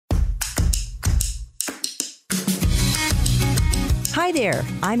Hi there,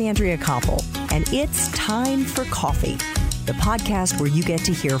 I'm Andrea Koppel, and it's time for coffee, the podcast where you get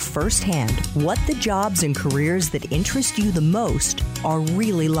to hear firsthand what the jobs and careers that interest you the most are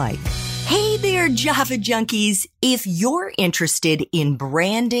really like. Hey there, Java junkies. If you're interested in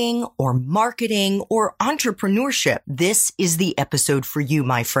branding or marketing or entrepreneurship, this is the episode for you,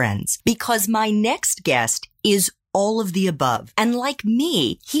 my friends, because my next guest is all of the above. And like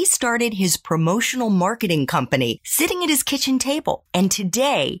me, he started his promotional marketing company sitting at his kitchen table. And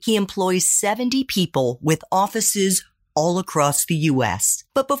today he employs 70 people with offices all across the U.S.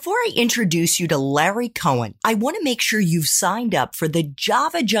 But before I introduce you to Larry Cohen, I want to make sure you've signed up for the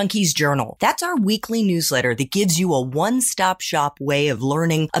Java Junkies Journal. That's our weekly newsletter that gives you a one-stop shop way of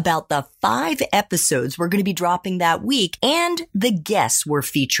learning about the 5 episodes we're going to be dropping that week and the guests we're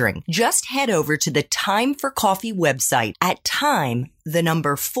featuring. Just head over to the Time for Coffee website at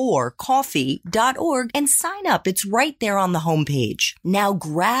time4coffee.org and sign up. It's right there on the homepage. Now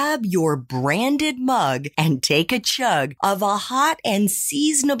grab your branded mug and take a chug of a hot and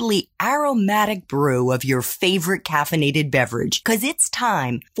seasonably aromatic brew of your favorite caffeinated beverage, because it's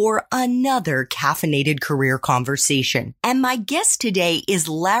time for another caffeinated career conversation. And my guest today is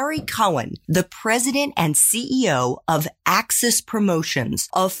Larry Cohen, the president and CEO of Axis Promotions,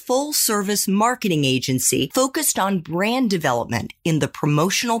 a full-service marketing agency focused on brand development in the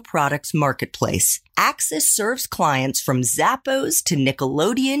promotional products marketplace. Axis serves clients from Zappos to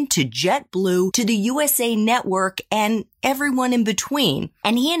Nickelodeon to JetBlue to the USA Network and everyone in between.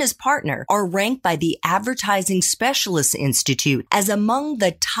 And he and his partner are ranked by the Advertising Specialists Institute as among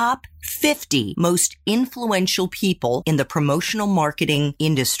the top 50 most influential people in the promotional marketing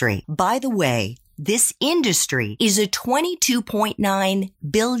industry. By the way, this industry is a $22.9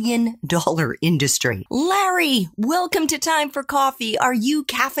 billion industry. Larry, welcome to Time for Coffee. Are you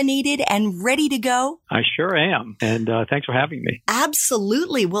caffeinated and ready to go? I sure am. And thanks for having me.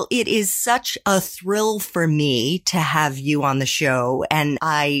 Absolutely. Well, it is such a thrill for me to have you on the show. And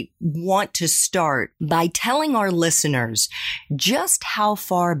I want to start by telling our listeners just how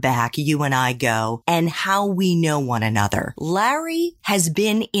far back you and I go and how we know one another. Larry has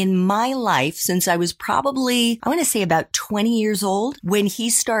been in my life since I was probably, I want to say about 20 years old when he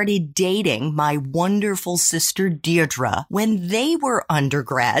started dating my wonderful sister Deirdre when they were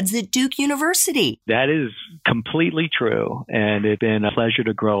undergrads at Duke University. That is completely true. And it's been a pleasure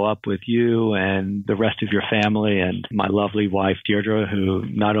to grow up with you and the rest of your family and my lovely wife, Deirdre, who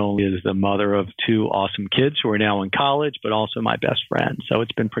not only is the mother of 2 awesome kids who are now in college, but also my best friend. So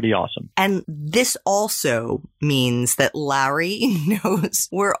it's been pretty awesome. And this also means that Larry knows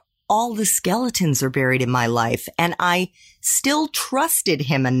where all the skeletons are buried in my life. And I still trusted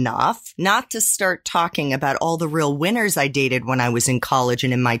him enough not to start talking about all the real winners I dated when I was in college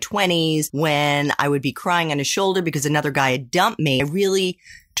and in my 20s, when I would be crying on his shoulder because another guy had dumped me. I really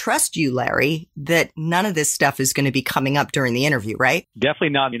trust you, Larry, that none of this stuff is going to be coming up during the interview, right? Definitely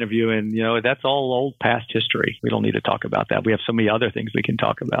not an interview. And, that's all old past history. We don't need to talk about that. We have so many other things we can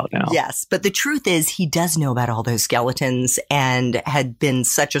talk about now. Yes. But the truth is he does know about all those skeletons and had been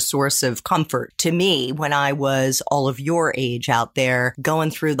such a source of comfort to me when I was all of your age out there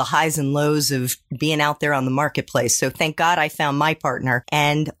going through the highs and lows of being out there on the marketplace. So thank God I found my partner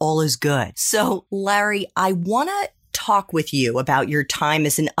and all is good. So Larry, I want to talk with you about your time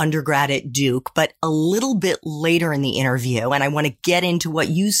as an undergrad at Duke, but a little bit later in the interview. And I want to get into what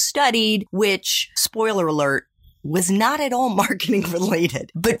you studied, which, spoiler alert, was not at all marketing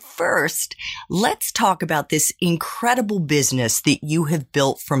related. But first, let's talk about this incredible business that you have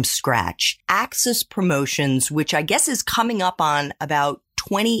built from scratch, Axis Promotions, which I guess is coming up on about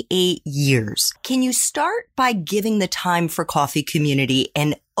 28 years. Can you start by giving the Time for Coffee community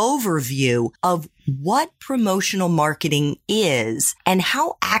an overview of what promotional marketing is and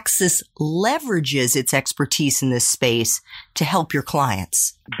how Axis leverages its expertise in this space to help your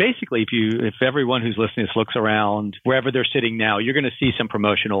clients? Basically, if everyone who's listening looks around wherever they're sitting now, you're going to see some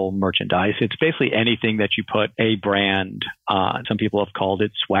promotional merchandise. It's basically anything that you put a brand on. Some people have called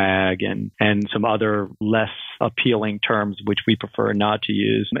it swag and some other less appealing terms, which we prefer not to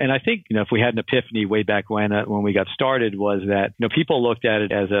use. And I think, if we had an epiphany way back when we got started, was that, people looked at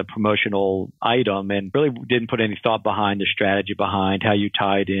it as a promotional item and really didn't put any thought behind the strategy behind how you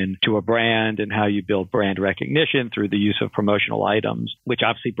tied in to a brand and how you build brand recognition through the use of promotional items, which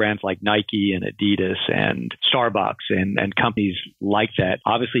obviously brands like Nike and Adidas and Starbucks and companies like that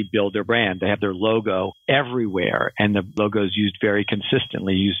obviously build their brand. They have their logo everywhere and the logo is used very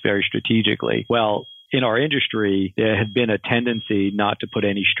consistently, used very strategically. Well, in our industry, there had been a tendency not to put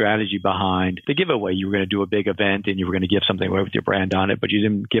any strategy behind the giveaway. You were going to do a big event and you were going to give something away with your brand on it, but you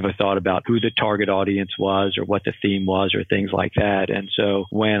didn't give a thought about who the target audience was or what the theme was or things like that. And so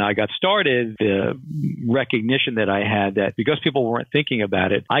when I got started, the recognition that I had that because people weren't thinking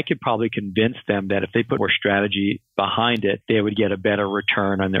about it, I could probably convince them that if they put more strategy behind it, they would get a better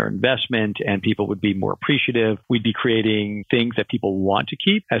return on their investment and people would be more appreciative. We'd be creating things that people want to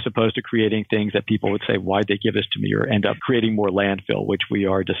keep as opposed to creating things that people would say, why'd they give this to me? Or end up creating more landfill, which we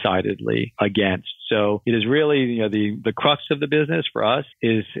are decidedly against. So it is really, the crux of the business for us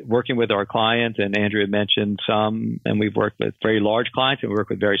is working with our clients. And Andrew had mentioned some, and we've worked with very large clients and we work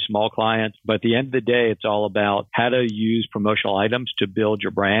with very small clients. But at the end of the day, it's all about how to use promotional items to build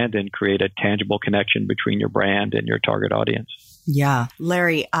your brand and create a tangible connection between your brand and your target audience. Yeah.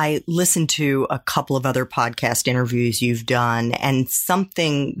 Larry, I listened to a couple of other podcast interviews you've done, and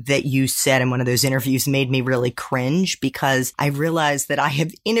something that you said in one of those interviews made me really cringe because I realized that I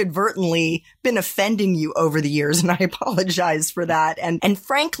have inadvertently been offending you over the years, and I apologize for that. And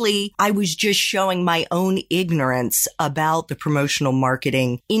frankly, I was just showing my own ignorance about the promotional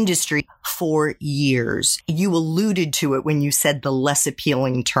marketing industry for years. You alluded to it when you said the less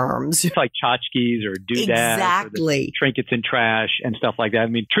appealing terms. It's like tchotchkes or doodads. Exactly. Or the trinkets and trash and stuff like that. I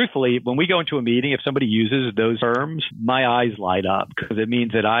mean, truthfully, when we go into a meeting, if somebody uses those terms, my eyes light up because it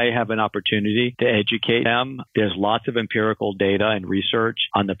means that I have an opportunity to educate them. There's lots of empirical data and research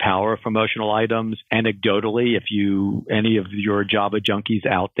on the power of promotional items. Anecdotally, if any of your Java junkies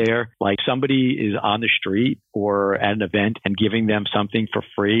out there, like somebody is on the street or at an event and giving them something for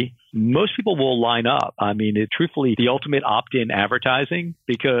free, most people will line up. I mean, truthfully, the ultimate opt-in advertising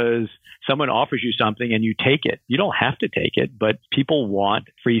because someone offers you something and you take it. You don't have to take it, but people want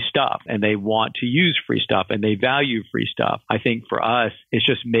free stuff and they want to use free stuff and they value free stuff. I think for us, it's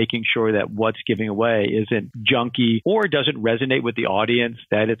just making sure that what's giving away isn't junky or doesn't resonate with the audience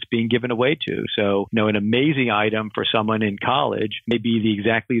that it's being given away to. So, an amazing item for someone in college may be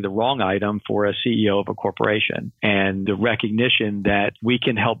exactly the wrong item for a CEO of a corporation. And the recognition that we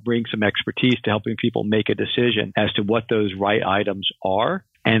can help bring some expertise to helping people make a decision as to what those right items are.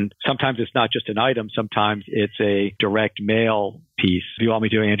 And sometimes it's not just an item. Sometimes it's a direct mail piece. If you want me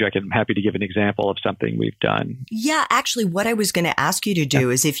to, Andrew, I'm happy to give an example of something we've done. Yeah, actually, what I was going to ask you to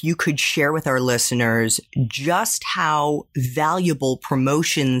do is if you could share with our listeners just how valuable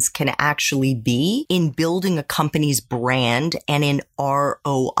promotions can actually be in building a company's brand and in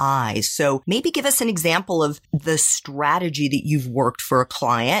ROI. So maybe give us an example of the strategy that you've worked for a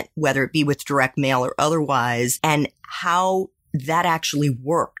client, whether it be with direct mail or otherwise, and how that actually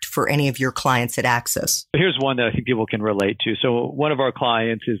worked for any of your clients at Access. Here's one that I think people can relate to. So one of our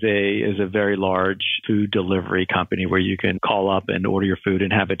clients is a very large food delivery company where you can call up and order your food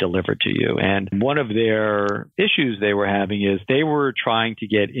and have it delivered to you. And one of their issues they were having is they were trying to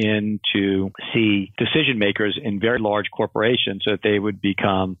get in to see decision makers in very large corporations so that they would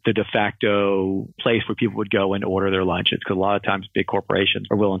become the de facto place where people would go and order their lunches. Because a lot of times big corporations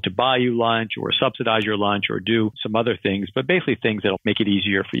are willing to buy you lunch or subsidize your lunch or do some other things, but basically things that'll make it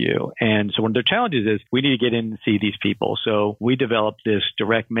easier for you. And so one of their challenges is we need to get in and see these people. So we developed this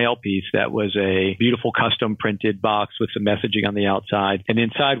direct mail piece that was a beautiful custom printed box with some messaging on the outside. And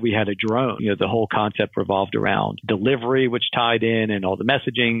inside we had a drone. The whole concept revolved around delivery, which tied in, and all the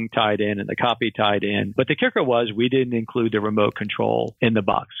messaging tied in and the copy tied in. But the kicker was we didn't include the remote control in the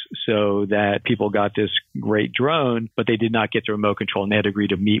box so that people got this great drone, but they did not get the remote control and they had to agree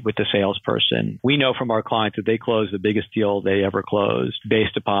to meet with the salesperson. We know from our clients that they closed the biggest deal they ever closed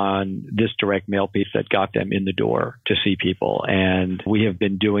based upon this direct mail piece that got them in the door to see people. And we have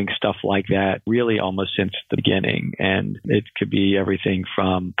been doing stuff like that really almost since the beginning. And it could be everything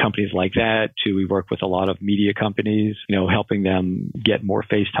from companies like that to we work with a lot of media companies, helping them get more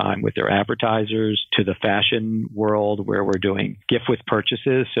face time with their advertisers, to the fashion world where we're doing gift with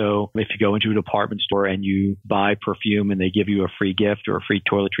purchases. So if you go into a department store and you buy perfume and they give you a free gift or a free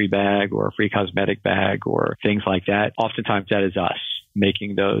toiletry bag or a free cosmetic bag or things like that, oftentimes that is us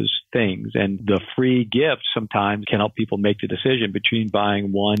making those things. And the free gifts sometimes can help people make the decision between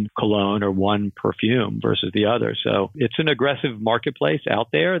buying one cologne or one perfume versus the other. So it's an aggressive marketplace out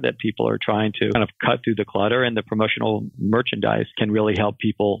there that people are trying to kind of cut through the clutter, and the promotional merchandise can really help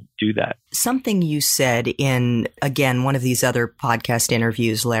people do that. Something you said in, again, one of these other podcast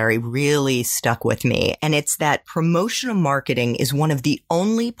interviews, Larry, really stuck with me. And it's that promotional marketing is one of the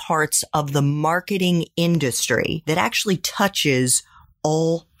only parts of the marketing industry that actually touches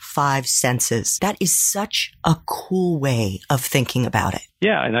all five senses. That is such a cool way of thinking about it.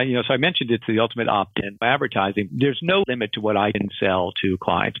 Yeah. And so I mentioned it's the ultimate opt-in advertising. There's no limit to what I can sell to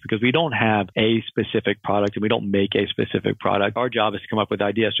clients because we don't have a specific product and we don't make a specific product. Our job is to come up with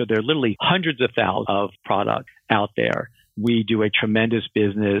ideas. So there are literally hundreds of thousands of products out there. We do a tremendous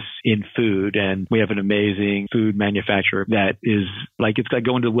business in food, and we have an amazing food manufacturer that is like, it's like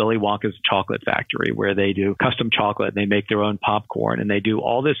going to Willy Wonka's chocolate factory where they do custom chocolate and they make their own popcorn and they do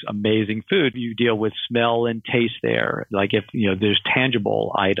all this amazing food. You deal with smell and taste there. Like if, there's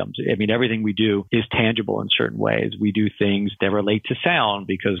tangible items. I mean, everything we do is tangible in certain ways. We do things that relate to sound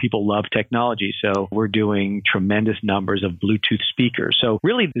because people love technology. So we're doing tremendous numbers of Bluetooth speakers. So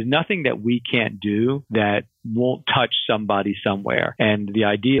really, there's nothing that we can't do that won't touch somebody somewhere. And the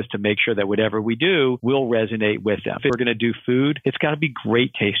idea is to make sure that whatever we do will resonate with them. If we're going to do food, it's got to be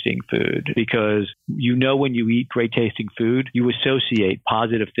great tasting food because when you eat great tasting food, you associate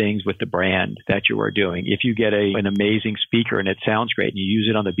positive things with the brand that you are doing. If you get an amazing speaker and it sounds great and you use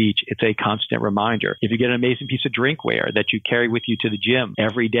it on the beach, it's a constant reminder. If you get an amazing piece of drinkware that you carry with you to the gym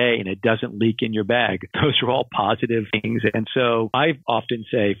every day and it doesn't leak in your bag, those are all positive things. And so I often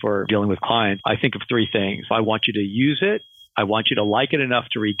say for dealing with clients, I think of three things. I want you to use it, I want you to like it enough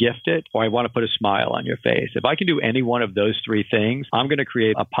to regift it, or I want to put a smile on your face. If I can do any one of those three things, I'm going to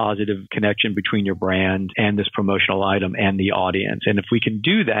create a positive connection between your brand and this promotional item and the audience. And if we can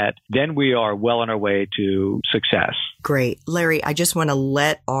do that, then we are well on our way to success. Great. Larry, I just want to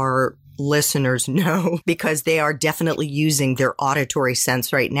let our listeners know because they are definitely using their auditory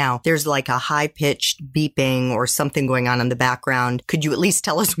sense right now. There's like a high-pitched beeping or something going on in the background. Could you at least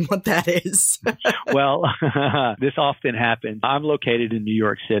tell us what that is? Well, this often happens. I'm located in New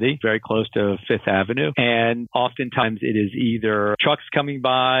York City, very close to Fifth Avenue. And oftentimes it is either trucks coming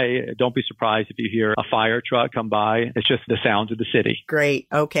by. Don't be surprised if you hear a fire truck come by. It's just the sounds of the city. Great.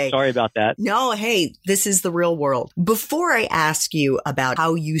 Okay. Sorry about that. No, hey, this is the real world. Before I ask you about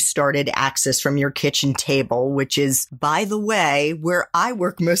how you started Access from your kitchen table, which is, by the way, where I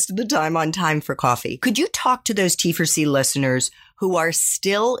work most of the time on Time for Coffee. Could you talk to those T4C listeners who are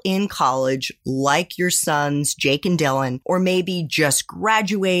still in college, like your sons, Jake and Dylan, or maybe just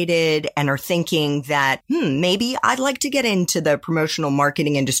graduated and are thinking that, maybe I'd like to get into the promotional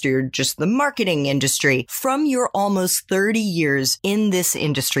marketing industry or just the marketing industry. From your almost 30 years in this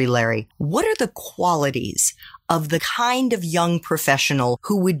industry, Larry, what are the qualities of the kind of young professional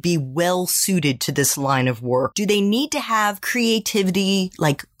who would be well suited to this line of work? Do they need to have creativity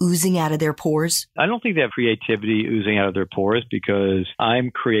like oozing out of their pores? I don't think they have creativity oozing out of their pores because I'm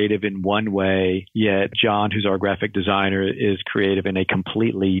creative in one way, yet John, who's our graphic designer, is creative in a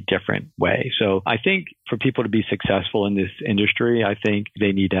completely different way. So I think for people to be successful in this industry, I think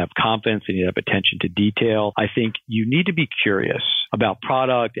they need to have confidence, they need to have attention to detail. I think you need to be curious about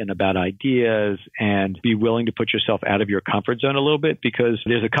product and about ideas and be willing to put yourself out of your comfort zone a little bit because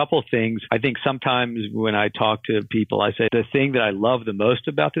there's a couple of things. I think sometimes when I talk to people, I say the thing that I love the most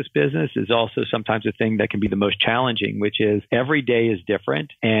about this business is also sometimes the thing that can be the most challenging, which is every day is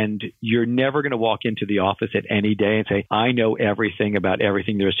different and you're never going to walk into the office at any day and say, I know everything about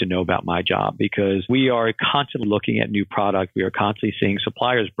everything there is to know about my job because we are constantly looking at new product. We are constantly seeing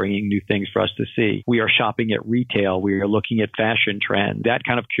suppliers bringing new things for us to see. We are shopping at retail. We are looking at fashion trends. That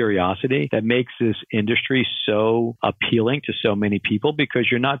kind of curiosity that makes this industry so appealing to so many people because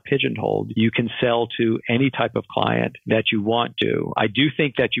you're not pigeonholed. You can sell to any type of client that you want to. I do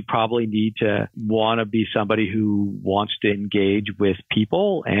think that you probably need to want to be somebody who wants to engage with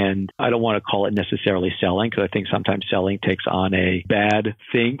people. And I don't want to call it necessarily selling because I think sometimes selling takes on a bad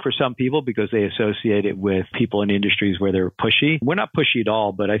thing for some people because they associate it with people in industries where they're pushy. We're not pushy at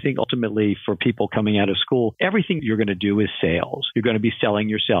all, but I think ultimately for people coming out of school, everything you're going to do is sales. You're going to be selling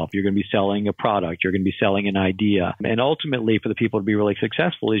yourself. You're going to be selling a product. You're going to be selling an idea. And ultimately for the people to be really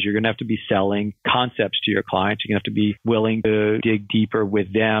successful is you're going to have to be selling concepts to your clients. You're going to have to be willing to dig deeper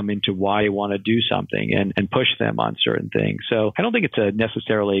with them into why you want to do something and push them on certain things. So I don't think it's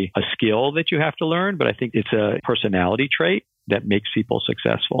necessarily a skill that you have to learn, but I think it's a personality trait that makes people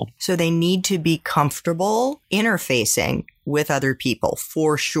successful. So they need to be comfortable interfacing with other people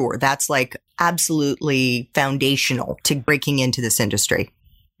for sure. That's like absolutely foundational to breaking into this industry.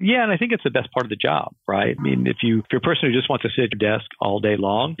 Yeah, and I think it's the best part of the job, right? I mean, if you're a person who just wants to sit at your desk all day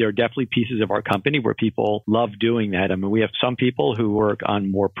long, there are definitely pieces of our company where people love doing that. I mean, we have some people who work on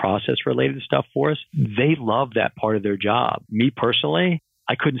more process-related stuff for us. They love that part of their job. Me personally,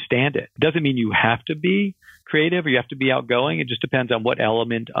 I couldn't stand it. It doesn't mean you have to be creative or you have to be outgoing. It just depends on what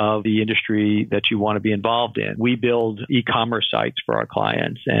element of the industry that you want to be involved in. We build e-commerce sites for our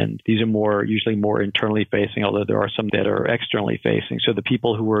clients, and these are usually more internally facing, although there are some that are externally facing. So the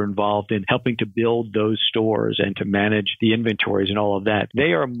people who are involved in helping to build those stores and to manage the inventories and all of that,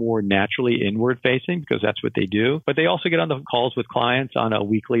 they are more naturally inward facing because that's what they do. But they also get on the calls with clients on a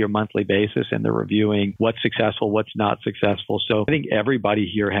weekly or monthly basis, and they're reviewing what's successful, what's not successful. So I think everybody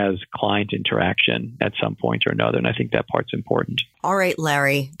here has client interaction at some point or another, and I think that part's important. All right,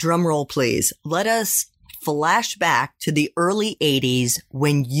 Larry, drum roll, please. Let us flash back to the early 80s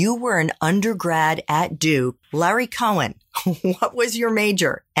when you were an undergrad at Duke. Larry Cohen, what was your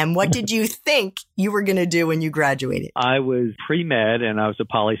major and what did you think you were going to do when you graduated? I was pre-med and I was a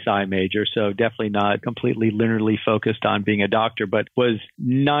poli-sci major, so definitely not completely linearly focused on being a doctor, but was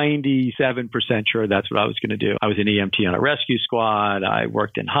 97% sure that's what I was going to do. I was an EMT on a rescue squad. I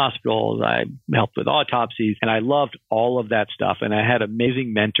worked in hospitals. I helped with autopsies, and I loved all of that stuff. And I had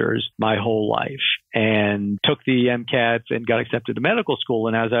amazing mentors my whole life and took the MCATs and got accepted to medical school.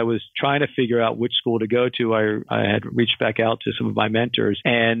 And as I was trying to figure out which school to go to, I had reached back out to some of my mentors,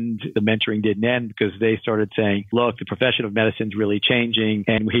 and the mentoring didn't end because they started saying, look, the profession of medicine is really changing,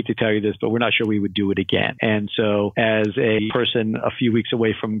 and we hate to tell you this, but we're not sure we would do it again. And so as a person a few weeks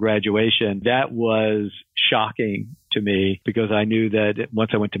away from graduation, that was shocking to me because I knew that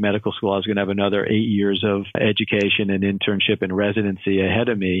once I went to medical school, I was going to have another 8 years of education and internship and residency ahead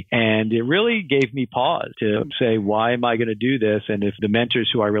of me. And it really gave me pause to say, why am I going to do this? And if the mentors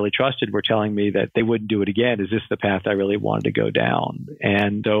who I really trusted were telling me that they wouldn't do it again, is this the path I really wanted to go down?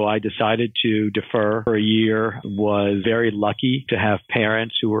 And so I decided to defer for a year, was very lucky to have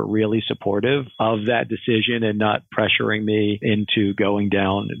parents who were really supportive of that decision and not pressuring me into going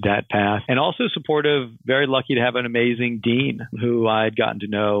down that path. And also supportive, very lucky to have an amazing dean who I had gotten to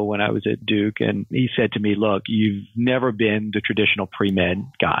know when I was at Duke. And he said to me, look, you've never been the traditional pre-med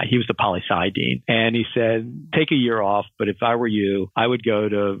guy. He was the poli-sci dean. And he said, take a year off. But if I were you, I would go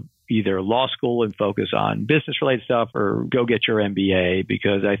to either law school and focus on business-related stuff or go get your MBA,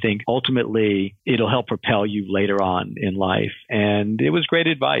 because I think ultimately it'll help propel you later on in life. And it was great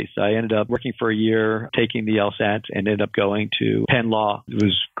advice. I ended up working for a year, taking the LSAT, and ended up going to Penn Law. It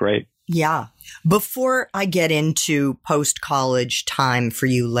was great. Yeah. Before I get into post-college time for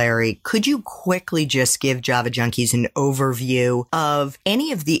you, Larry, could you quickly just give Java Junkies an overview of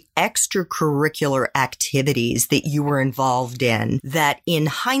any of the extracurricular activities that you were involved in that in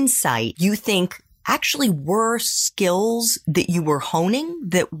hindsight you think actually were skills that you were honing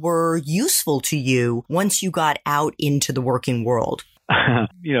that were useful to you once you got out into the working world?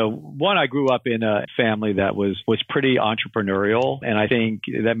 One, I grew up in a family that was pretty entrepreneurial. And I think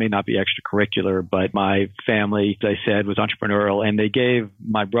that may not be extracurricular, but my family, as I said, was entrepreneurial. And they gave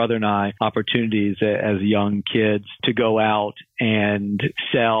my brother and I opportunities as young kids to go out and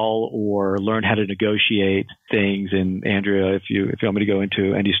sell or learn how to negotiate things. And Andrea, if you want me to go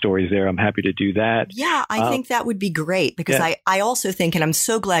into any stories there, I'm happy to do that. Yeah, I think that would be great because I also think, and I'm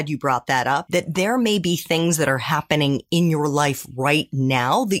so glad you brought that up, that there may be things that are happening in your life right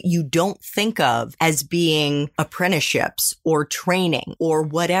now that you don't think of as being apprenticeships or training or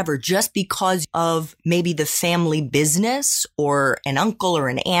whatever, just because of maybe the family business or an uncle or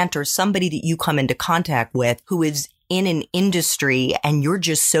an aunt or somebody that you come into contact with who is in an industry and you're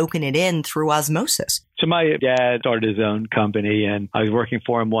just soaking it in through osmosis. So my dad started his own company, and I was working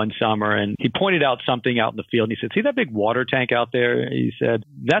for him one summer, and he pointed out something out in the field. And he said, see that big water tank out there? He said,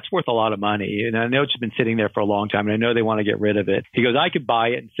 that's worth a lot of money. And I know it's been sitting there for a long time, and I know they want to get rid of it. He goes, I could buy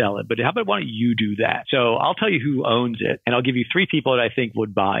it and sell it, but how about why don't you do that? So I'll tell you who owns it, and I'll give you 3 people that I think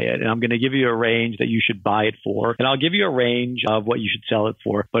would buy it. And I'm going to give you a range that you should buy it for, and I'll give you a range of what you should sell it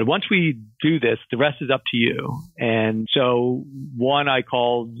for. But once we do this, the rest is up to you. And so one, I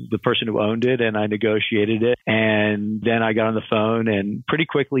called the person who owned it, and I negotiated it. And then I got on the phone and pretty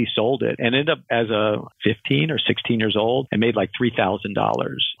quickly sold it and ended up as a 15 or 16 years old and made like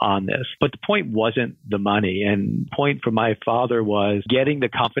 $3,000 on this. But the point wasn't the money. And the point for my father was getting the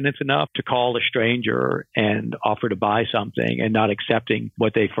confidence enough to call a stranger and offer to buy something and not accepting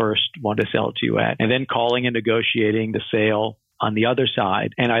what they first want to sell it to you at. And then calling and negotiating the sale on the other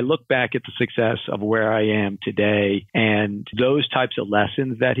side. And I look back at the success of where I am today, and those types of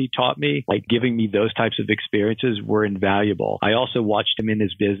lessons that he taught me, like giving me those types of experiences, were invaluable. I also watched him in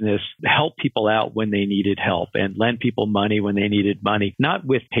his business help people out when they needed help and lend people money when they needed money, not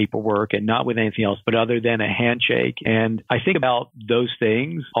with paperwork and not with anything else, but other than a handshake. And I think about those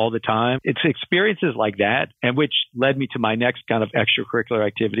things all the time. It's experiences like that, and which led me to my next kind of extracurricular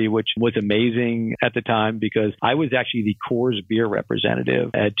activity, which was amazing at the time because I was actually the Coors beer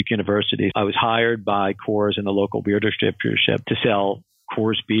representative at Duke University. I was hired by Coors and the local beer distributorship to sell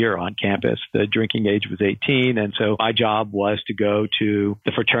Coors beer on campus. The drinking age was 18. And so my job was to go to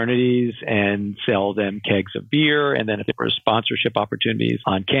the fraternities and sell them kegs of beer. And then if there were sponsorship opportunities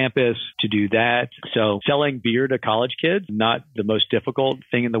on campus to do that. So selling beer to college kids, not the most difficult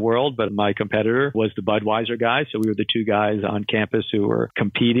thing in the world, but my competitor was the Budweiser guy. So we were the two guys on campus who were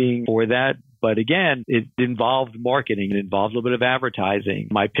competing for that. But again, it involved marketing. It involved a little bit of advertising.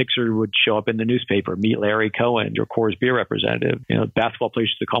 My picture would show up in the newspaper, meet Larry Cohen, your Coors beer representative. Basketball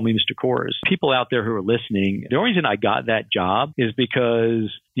players used to call me Mr. Coors. People out there who are listening, the only reason I got that job is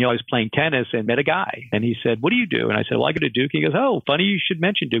because I was playing tennis and met a guy. And he said, "What do you do?" And I said, "Well, I go to Duke." He goes, "Oh, funny you should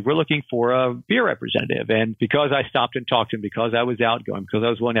mention Duke. We're looking for a beer representative." And because I stopped and talked to him, because I was outgoing, because I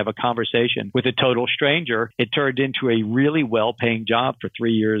was willing to have a conversation with a total stranger, it turned into a really well-paying job for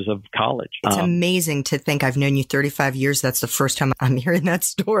 3 years of college. It's amazing to think I've known you 35 years. That's the first time I'm hearing that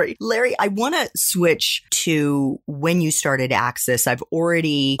story. Larry, I want to switch to when you started Axis. I've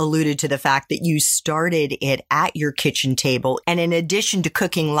already alluded to the fact that you started it at your kitchen table. And in addition to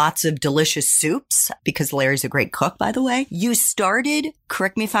cooking lots of delicious soups, because Larry's a great cook, by the way, you started,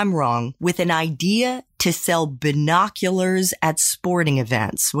 correct me if I'm wrong, with an idea to sell binoculars at sporting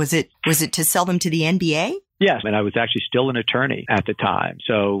events. Was it to sell them to the NBA? Yes, and I was actually still an attorney at the time.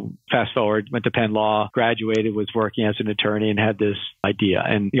 So fast forward, went to Penn Law, graduated, was working as an attorney and had this idea.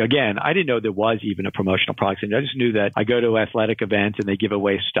 And again, I didn't know there was even a promotional product. And I just knew that I go to athletic events and they give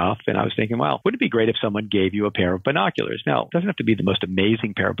away stuff. And I was thinking, well, wouldn't it be great if someone gave you a pair of binoculars? Now, it doesn't have to be the most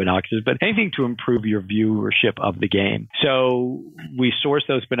amazing pair of binoculars, but anything to improve your viewership of the game. So we sourced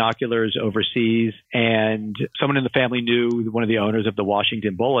those binoculars overseas, and someone in the family knew one of the owners of the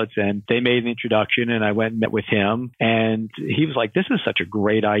Washington Bullets, and they made an introduction, and I went and met with him, and he was like, "This is such a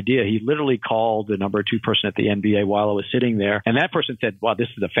great idea." He literally called the number 2 person at the NBA while I was sitting there, and that person said, "Wow, this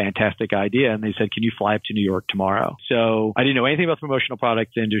is a fantastic idea." And they said, "Can you fly up to New York tomorrow?" So I didn't know anything about the promotional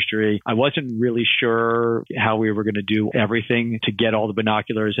products industry. I wasn't really sure how we were going to do everything to get all the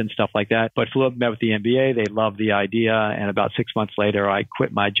binoculars and stuff like that, but flew up and met with the NBA. They loved the idea, and about 6 months later, I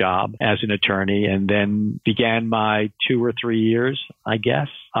quit my job as an attorney and then began my 2 or 3 years, I guess,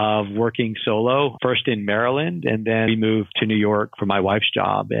 of working solo, first in Maryland, and then we moved to New York for my wife's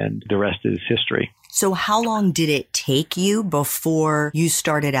job, and the rest is history. So how long did it take you before you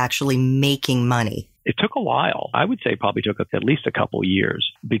started actually making money? It took a while. I would say probably took at least a couple years,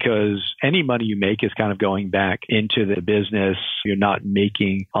 because any money you make is kind of going back into the business. You're not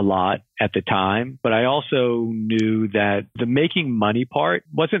making a lot at the time. But I also knew that the making money part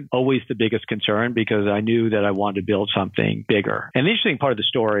wasn't always the biggest concern, because I knew that I wanted to build something bigger. And the interesting part of the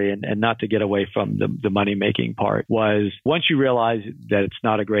story, and not to get away from the money making part, was once you realize that it's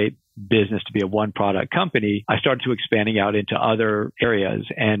not a great business to be a one product company, I started to expanding out into other areas.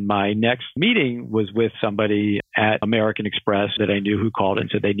 And my next meeting was with somebody at American Express that I knew, who called and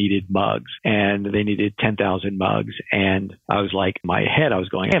said they needed mugs, and they needed 10,000 mugs. And I was like, in my head, I was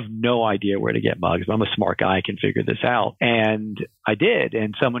going, I have no idea where to get mugs. I'm a smart guy. I can figure this out. And I did.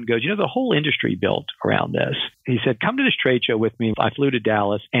 And someone goes, the whole industry built around this. He said, come to this trade show with me. I flew to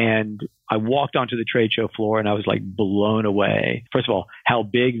Dallas, and I walked onto the trade show floor, and I was like blown away. First of all, how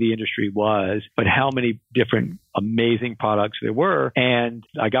big the industry was, but how many different amazing products there were. And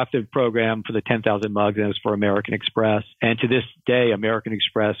I got the program for the 10,000 mugs, and it was for American Express. And to this day, American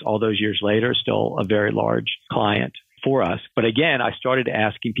Express, all those years later, is still a very large client for us. But again, I started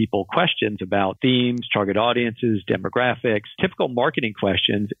asking people questions about themes, target audiences, demographics, typical marketing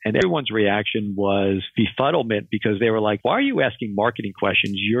questions. And everyone's reaction was befuddlement, because they were like, why are you asking marketing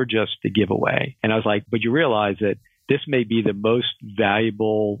questions? You're just the giveaway. And I was like, but you realize that this may be the most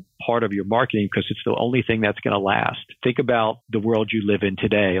valuable part of your marketing, because it's the only thing that's going to last. Think about the world you live in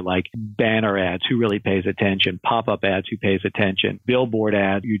today, like banner ads, who really pays attention? Pop-up ads, who pays attention? Billboard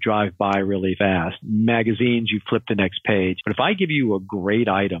ads, you drive by really fast. Magazines, you flip the next page. But if I give you a great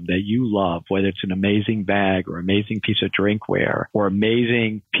item that you love, whether it's an amazing bag or amazing piece of drinkware or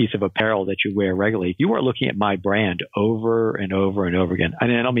amazing piece of apparel that you wear regularly, you are looking at my brand over and over and over again.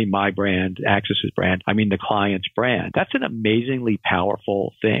 And I don't mean my brand, Axis's brand. I mean the client's brand. That's an amazingly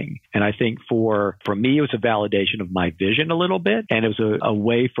powerful thing. And I think for me, it was a validation of my vision a little bit. And it was a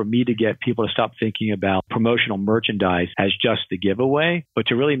way for me to get people to stop thinking about promotional merchandise as just the giveaway, but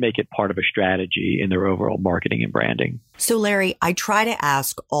to really make it part of a strategy in their overall marketing and branding. So Larry, I try to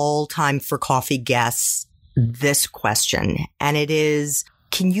ask all Time for Coffee guests this question, and it is,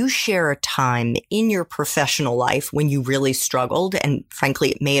 Can you share a time in your professional life when you really struggled? And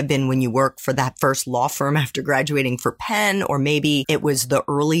frankly, it may have been when you worked for that first law firm after graduating for Penn, or maybe it was the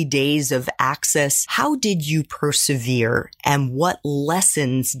early days of Access. How did you persevere, and what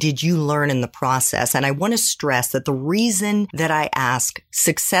lessons did you learn in the process? And I want to stress that the reason that I ask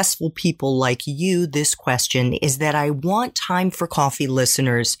successful people like you this question is that I want Time for Coffee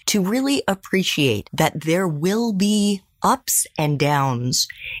listeners to really appreciate that there will be ups and downs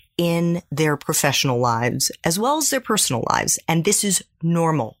in their professional lives as well as their personal lives. And this is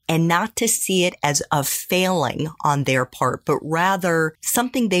normal, and not to see it as a failing on their part, but rather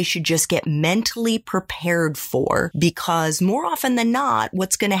something they should just get mentally prepared for, because more often than not,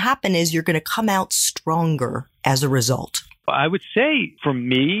 what's going to happen is you're going to come out stronger as a result. I would say for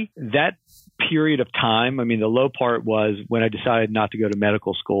me, that period of time, I mean, the low part was when I decided not to go to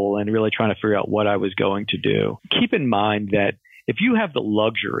medical school and really trying to figure out what I was going to do. Keep in mind that if you have the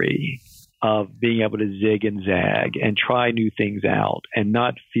luxury of being able to zig and zag and try new things out and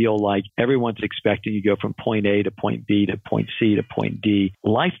not feel like everyone's expecting you to go from point A to point B to point C to point D,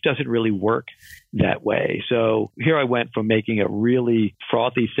 life doesn't really work that way. So here I went from making a really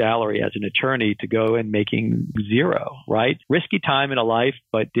frothy salary as an attorney to go and making zero, right? Risky time in a life,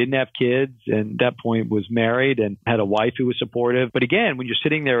 but didn't have kids, and at that point was married and had a wife who was supportive. But again, when you're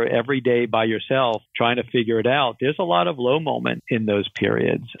sitting there every day by yourself trying to figure it out, there's a lot of low moments in those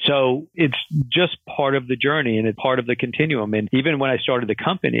periods. So it's just part of the journey and it's part of the continuum. And even when I started the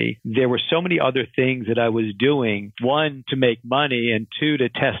company, there were so many other things that I was doing, one, to make money, and two, to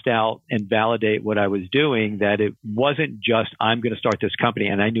test out and validate what I was doing, that it wasn't just, I'm going to start this company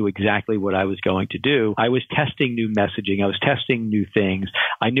and I knew exactly what I was going to do. I was testing new messaging. I was testing new things.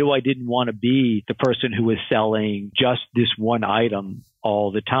 I knew I didn't want to be the person who was selling just this one item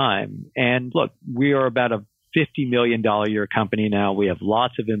all the time. And look, we are about a $50 million a year company now. We have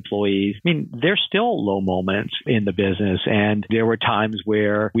lots of employees. I mean, there's still low moments in the business. And there were times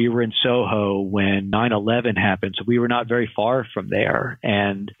where we were in Soho when 9/11 happened. So we were not very far from there.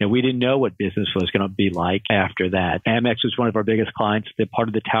 And we didn't know what business was going to be like after that. Amex was one of our biggest clients. The part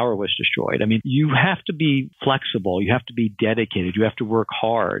of the tower was destroyed. I mean, you have to be flexible. You have to be dedicated. You have to work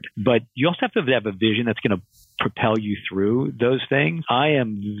hard. But you also have to have a vision that's going to propel you through those things. I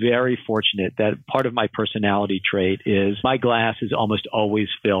am very fortunate that part of my personality trait is my glass is almost always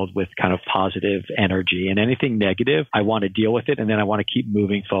filled with kind of positive energy, and anything negative, I want to deal with it. And then I want to keep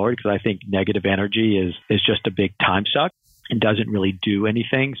moving forward, because I think negative energy is just a big time suck and doesn't really do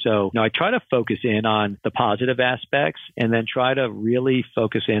anything. So I try to focus in on the positive aspects and then try to really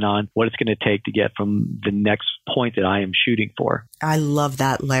focus in on what it's going to take to get from the next point that I am shooting for. I love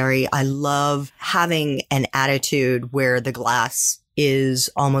that, Larry. I love having an attitude where the glass is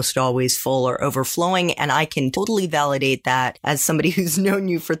almost always full or overflowing. And I can totally validate that as somebody who's known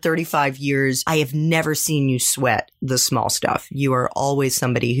you for 35 years. I have never seen you sweat the small stuff. You are always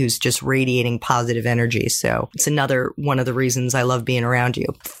somebody who's just radiating positive energy. So it's another one of the reasons I love being around you.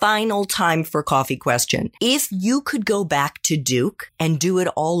 Final Time for Coffee question. If you could go back to Duke and do it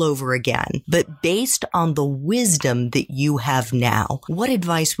all over again, but based on the wisdom that you have now, what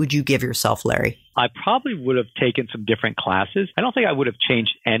advice would you give yourself, Larry? I probably would have taken some different classes. I don't think I would have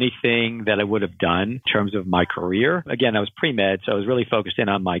changed anything that I would have done in terms of my career. Again, I was pre-med, so I was really focused in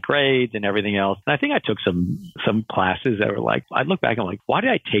on my grades and everything else. And I think I took some classes that were like, I look back and I'm like, why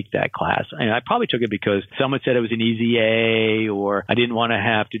did I take that class? And I probably took it because someone said it was an easy A, or I didn't want to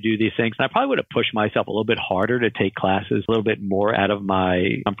have to do these things. And I probably would have pushed myself a little bit harder to take classes a little bit more out of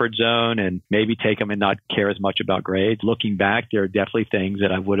my comfort zone and maybe take them and not care as much about grades. Looking back, there are definitely things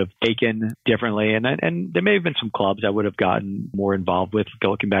that I would have taken differently. And there may have been some clubs I would have gotten more involved with.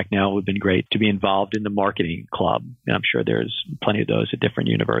 Looking back now, it would have been great to be involved in the marketing club. And I'm sure there's plenty of those at different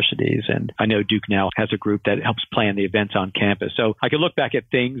universities. And I know Duke now has a group that helps plan the events on campus. So I could look back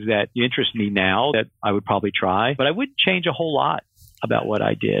at things that interest me now that I would probably try, but I wouldn't change a whole lot about what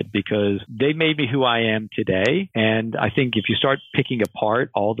I did, because they made me who I am today. And I think if you start picking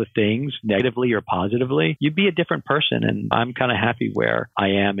apart all the things negatively or positively, you'd be a different person. And I'm kind of happy where I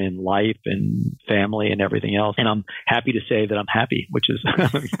am in life and family and everything else. And I'm happy to say that I'm happy, which is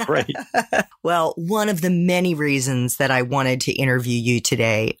great. Well, one of the many reasons that I wanted to interview you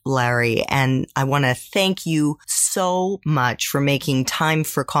today, Larry, and I want to thank you so much for making time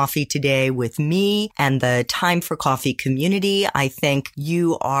for coffee today with me and the Time for Coffee community. I think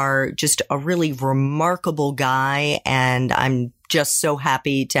you are just a really remarkable guy, and I'm just so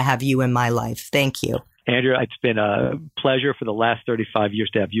happy to have you in my life. Thank you. Andrew, it's been a pleasure for the last 35 years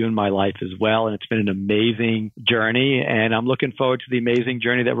to have you in my life as well. And it's been an amazing journey. And I'm looking forward to the amazing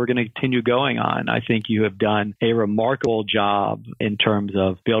journey that we're going to continue going on. I think you have done a remarkable job in terms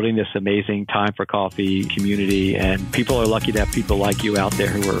of building this amazing Time for Coffee community. And people are lucky to have people like you out there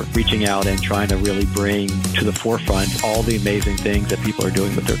who are reaching out and trying to really bring to the forefront all the amazing things that people are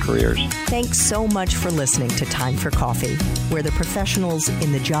doing with their careers. Thanks so much for listening to Time for Coffee, where the professionals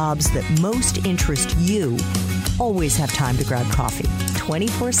in the jobs that most interest you always have time to grab coffee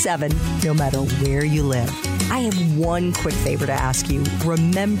 24/7, no matter where you live. I have one quick favor to ask you.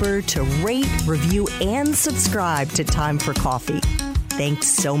 Remember to rate, review, and subscribe to Time for Coffee. Thanks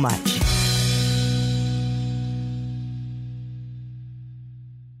so much.